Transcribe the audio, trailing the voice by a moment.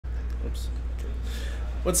Oops.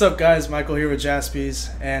 What's up, guys? Michael here with Jaspys,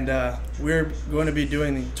 and we're going to be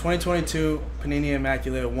doing the 2022 Panini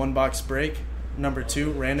Immaculate one box break, number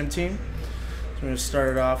 2, random team. So we're going to start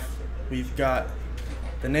it off. We've got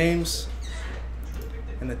the names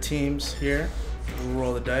and the teams here. We'll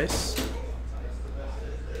roll the dice.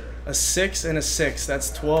 A 6 and a 6.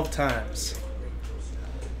 That's 12 times.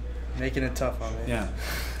 Making it tough on me. Yeah,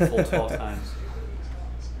 full 12 times.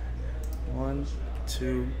 1,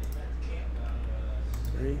 2,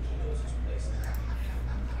 3,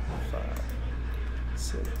 5,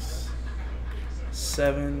 6,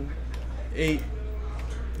 7, 8,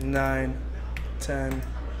 9, 10,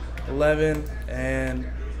 11, and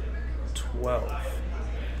 12.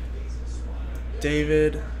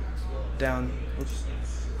 David down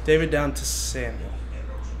to Samuel.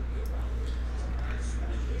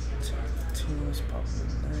 Teams pop in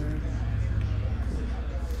there.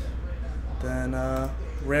 Then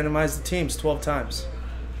randomize the teams 12 times.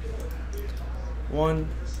 1,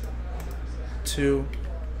 2,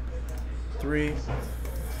 3,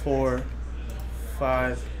 4,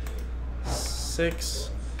 5, 6,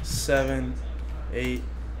 7, 8,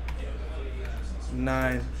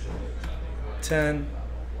 9, 10,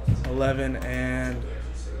 11, and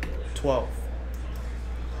 12.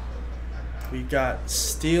 We got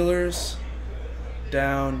Steelers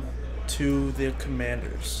down to the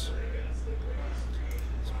Commanders.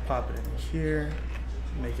 Let's pop it in here.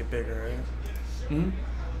 Make it bigger, right? 50.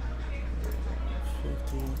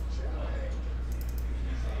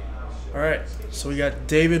 Alright, so we got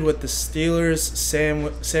David with the Steelers,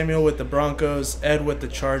 Samuel with the Broncos, Ed with the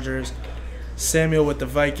Chargers, Samuel with the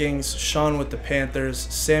Vikings, Sean with the Panthers,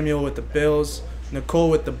 Samuel with the Bills, Nicole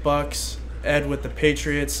with the Bucks, Ed with the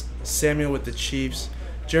Patriots, Samuel with the Chiefs,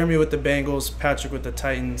 Jeremy with the Bengals, Patrick with the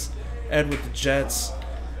Titans, Ed with the Jets,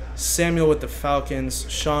 Samuel with the Falcons,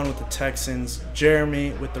 Sean with the Texans,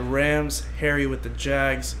 Jeremy with the Rams, Harry with the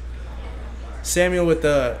Jags, Samuel with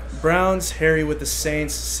the Browns, Harry with the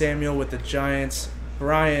Saints, Samuel with the Giants,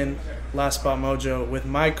 Brian, Last Spot Mojo, with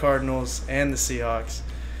my Cardinals and the Seahawks,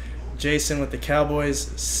 Jason with the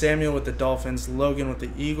Cowboys, Samuel with the Dolphins, Logan with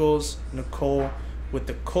the Eagles, Nicole with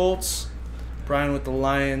the Colts, Brian with the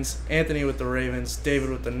Lions, Anthony with the Ravens, David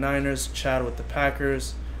with the Niners, Chad with the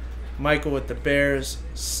Packers, Michael with the Bears,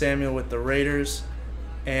 Samuel with the Raiders,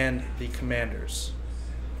 and the Commanders.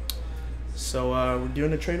 So we're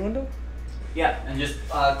doing a trade window? Yeah, and just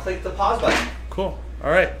click the pause button. Cool. All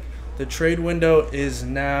right. The trade window is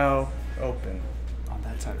now open. On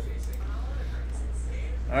that side of it.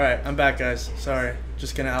 All right, I'm back, guys. Sorry.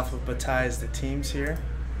 Just going to alphabetize the teams here.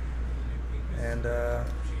 And then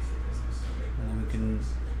we can...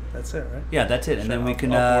 That's it, right? Yeah, that's it. And then we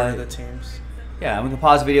can... order the teams. Yeah, and we can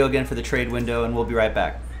pause the video again for the trade window, and we'll be right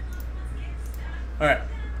back. All right.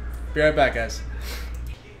 Be right back, guys.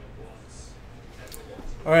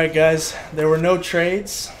 All right, guys. There were no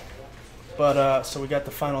trades, but so we got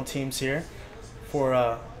the final teams here for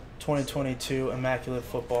 2022 Immaculate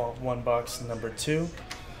Football one box number 2.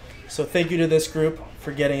 So thank you to this group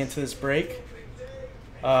for getting into this break.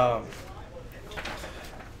 And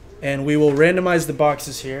we will randomize the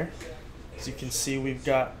boxes here. As you can see, we've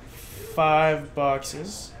got 5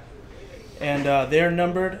 boxes. And they're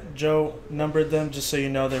numbered. Joe numbered them just so you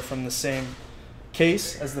know they're from the same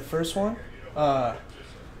case as the first one.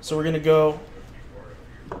 So we're going to go,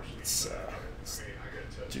 let's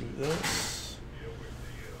do this.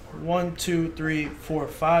 1, 2, 3, 4,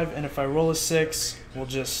 5. And if I roll a 6, we'll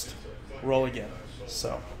just roll again.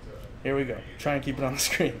 So here we go. Try and keep it on the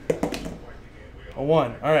screen. A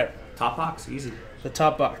 1. All right. Top box, easy. The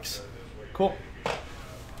top box. Cool.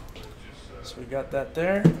 So we got that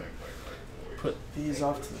there. Put these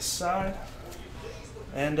off to the side.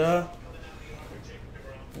 And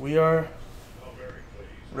we are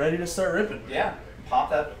ready to start ripping. Yeah, pop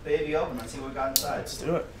that baby open. Let's see what we got inside. Let's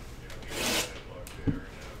do it.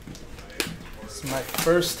 This is my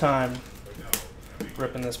first time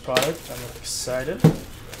ripping this product. I'm excited.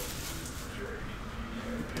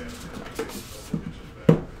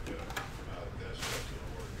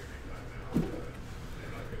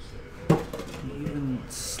 Even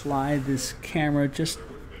slide this camera just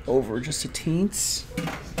over just a teens.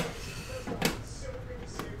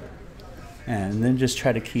 And then just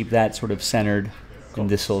try to keep that sort of centered in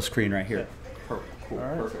this little screen right here. Perfect. Cool. All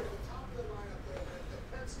right. Perfect.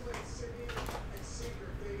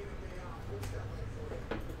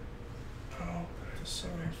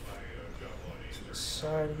 To the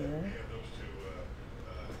side here.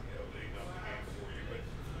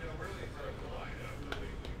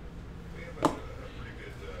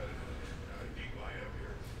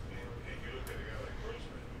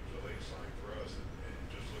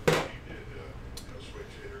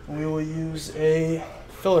 we will use a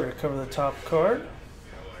filler to cover the top card.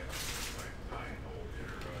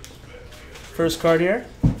 First card here,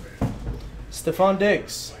 Stephon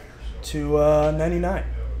Diggs to 99.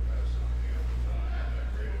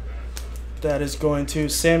 That is going to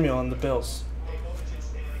Samuel on the Bills.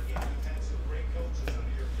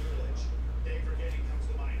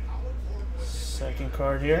 Second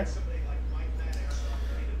card here.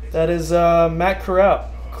 That is Matt Corral,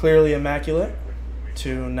 clearly immaculate,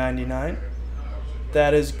 to 99.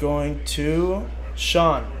 That is going to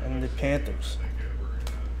Sean and the Panthers.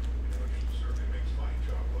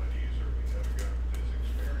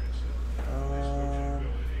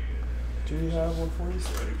 Do we have one for these?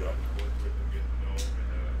 There we go.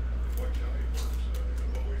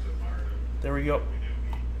 There we go.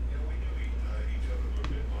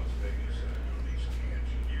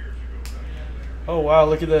 Oh wow,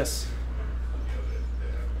 look at this.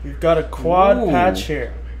 We've got a quad patch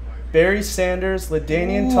here. Barry Sanders,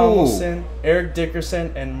 LaDainian Tomlinson, Eric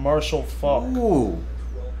Dickerson, and Marshall Faulk. Ooh.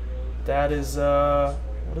 That is,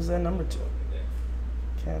 what is that number to?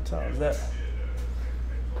 Can't tell. Is that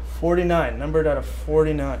 49? Numbered out of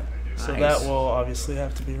 49. So Nice. that will obviously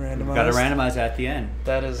have to be randomized. Got to randomize at the end.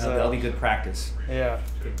 That is, That'll be good practice. Yeah.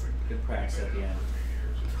 Good practice at the end.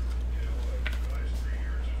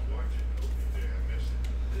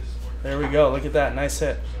 There we go. Look at that. Nice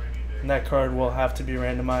hit. And that card will have to be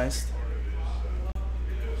randomized.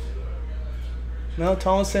 No,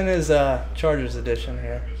 Tomlinson is Chargers edition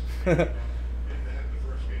here.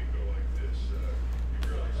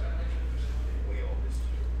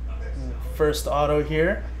 First auto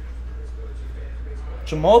here.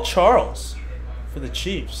 Jamal Charles for the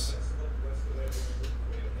Chiefs.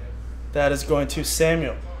 That is going to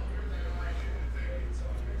Samuel.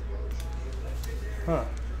 Huh.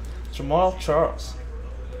 Jamal Charles.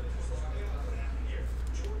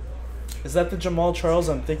 Is that the Jamal Charles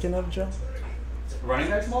I'm thinking of, Joe? Running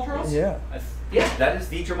back Jamal Charles? Yeah. Yeah, that is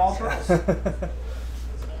the Jamal Charles. There's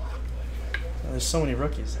so many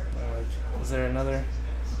rookies. Like, is there another?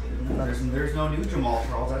 There's no new Jamal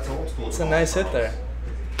Charles. That's old school. It's a nice hit there.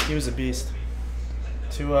 He was a beast.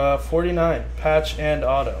 To 49, patch and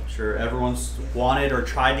auto. Sure, everyone's wanted or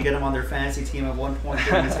tried to get him on their fantasy team at one point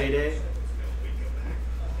during his heyday.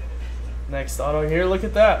 Next auto here, look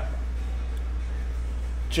at that.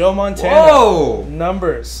 Joe Montana. Whoa!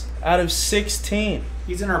 Numbers out of 16.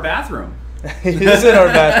 He's in our bathroom. He is in our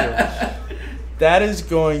bathroom. That is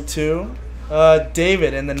going to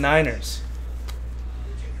David and the Niners.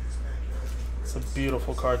 It's a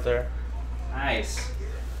beautiful card there. Nice.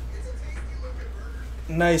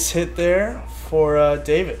 Nice hit there for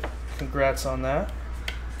David. Congrats on that.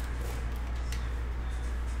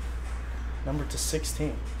 Number to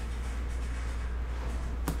 16.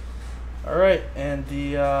 All right, and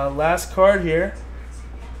the last card here.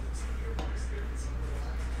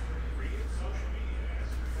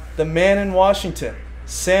 The man in Washington,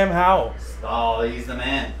 Sam Howell. Oh, he's the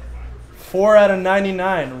man. 4 out of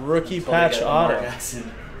 99, rookie patch auto. You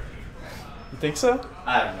You think so?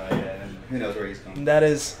 I don't know. Yeah, who knows where he's going? And that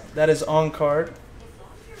is on card.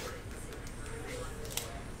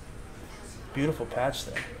 Beautiful patch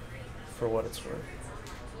there, for what it's worth.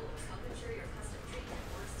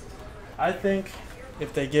 I think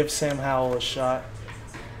if they give Sam Howell a shot,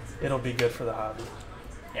 it'll be good for the hobby.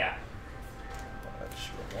 Yeah. That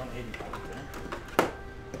should be 180 there.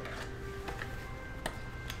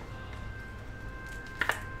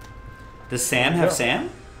 Does Sam have Sam?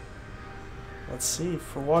 Let's see,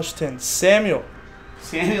 for Washington, Samuel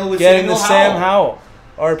Samuel with getting Samuel the Sam Howell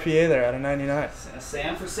RPA there out of 99.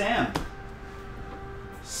 Sam for Sam.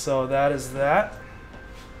 So that is that.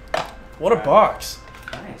 What a box!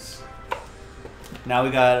 Nice. Now we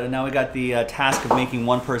got the task of making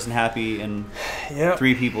one person happy and Yep.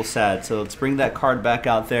 3 people sad. So let's bring that card back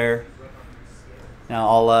out there.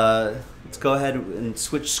 Now let's go ahead and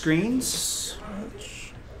switch screens,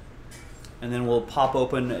 and then we'll pop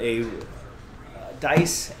open a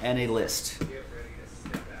dice and a list.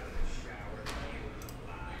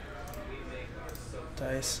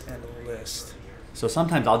 Dice and a list. So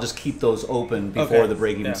sometimes I'll just keep those open before the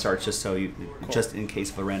break even Yeah. starts, just so you, just in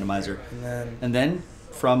case of a randomizer. And then And then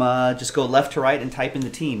from just go left to right and type in the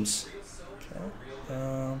teams.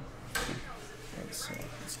 okay. Let's see.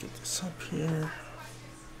 Let's get this up here.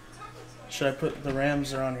 Should I put the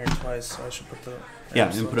Rams are on here twice? So I should put the Yeah,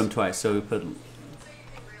 Rams and put ones. them twice. So we put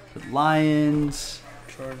Lions.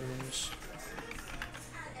 Chargers.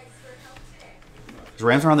 The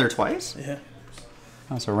Rams are on there twice? Yeah.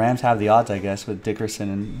 Oh, so Rams have the odds, I guess, with Dickerson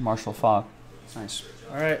and Marshall Faulk. Nice.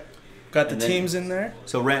 All right. Got the And then- teams in there.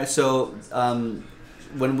 So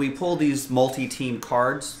when we pull these multi-team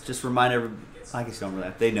cards, just remind everybody, I guess you don't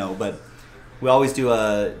really, they know, but we always do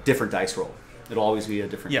a different dice roll. It'll always be a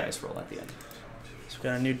different dice roll at the end. So we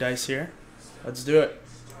got a new dice here. Let's do it.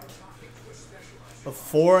 A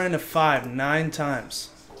 4 and a 5, 9 times.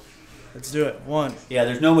 Let's do it. 1. Yeah,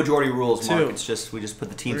 there's no majority rules, 2, Mark. It's just we just put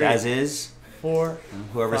the teams 3, as is. 4. And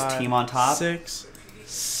whoever's 5, team on top. 6,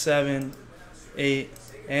 7, 8,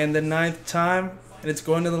 and the 9th time, and it's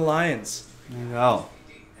going to the Lions. There you go.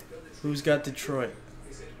 Who's got Detroit?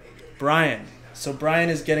 Brian. So Brian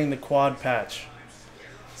is getting the quad patch.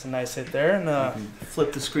 It's a nice hit there. And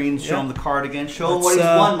flip the screen, show him the card again. Show him let's, what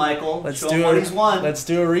he's won, Michael. Let's show do him what he's won. Let's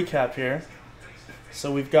do a recap here.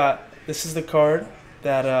 So we've got, this is the card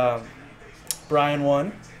that Brian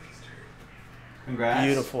won. Congrats.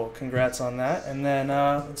 Beautiful. Congrats on that. And then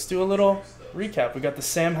let's do a little recap. We got the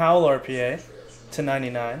Sam Howell RPA to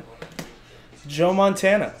 99. Joe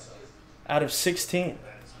Montana out of 16.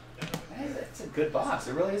 Hey, that's a good box.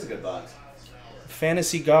 It really is a good box.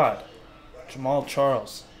 Fantasy God, Jamal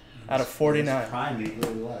Charles out of 49. Prime, he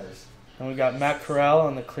really was. And we got Matt Corral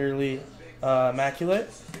on the clearly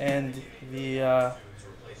immaculate, and the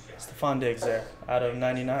Stephon Diggs there out of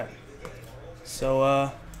 99. So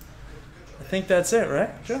I think that's it,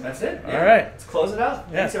 right, Joe? That's it. All right. Let's close it out.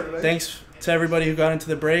 Yeah. Thanks, everybody. Thanks to everybody who got into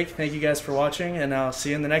the break. Thank you guys for watching, and I'll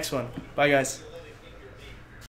see you in the next one. Bye, guys.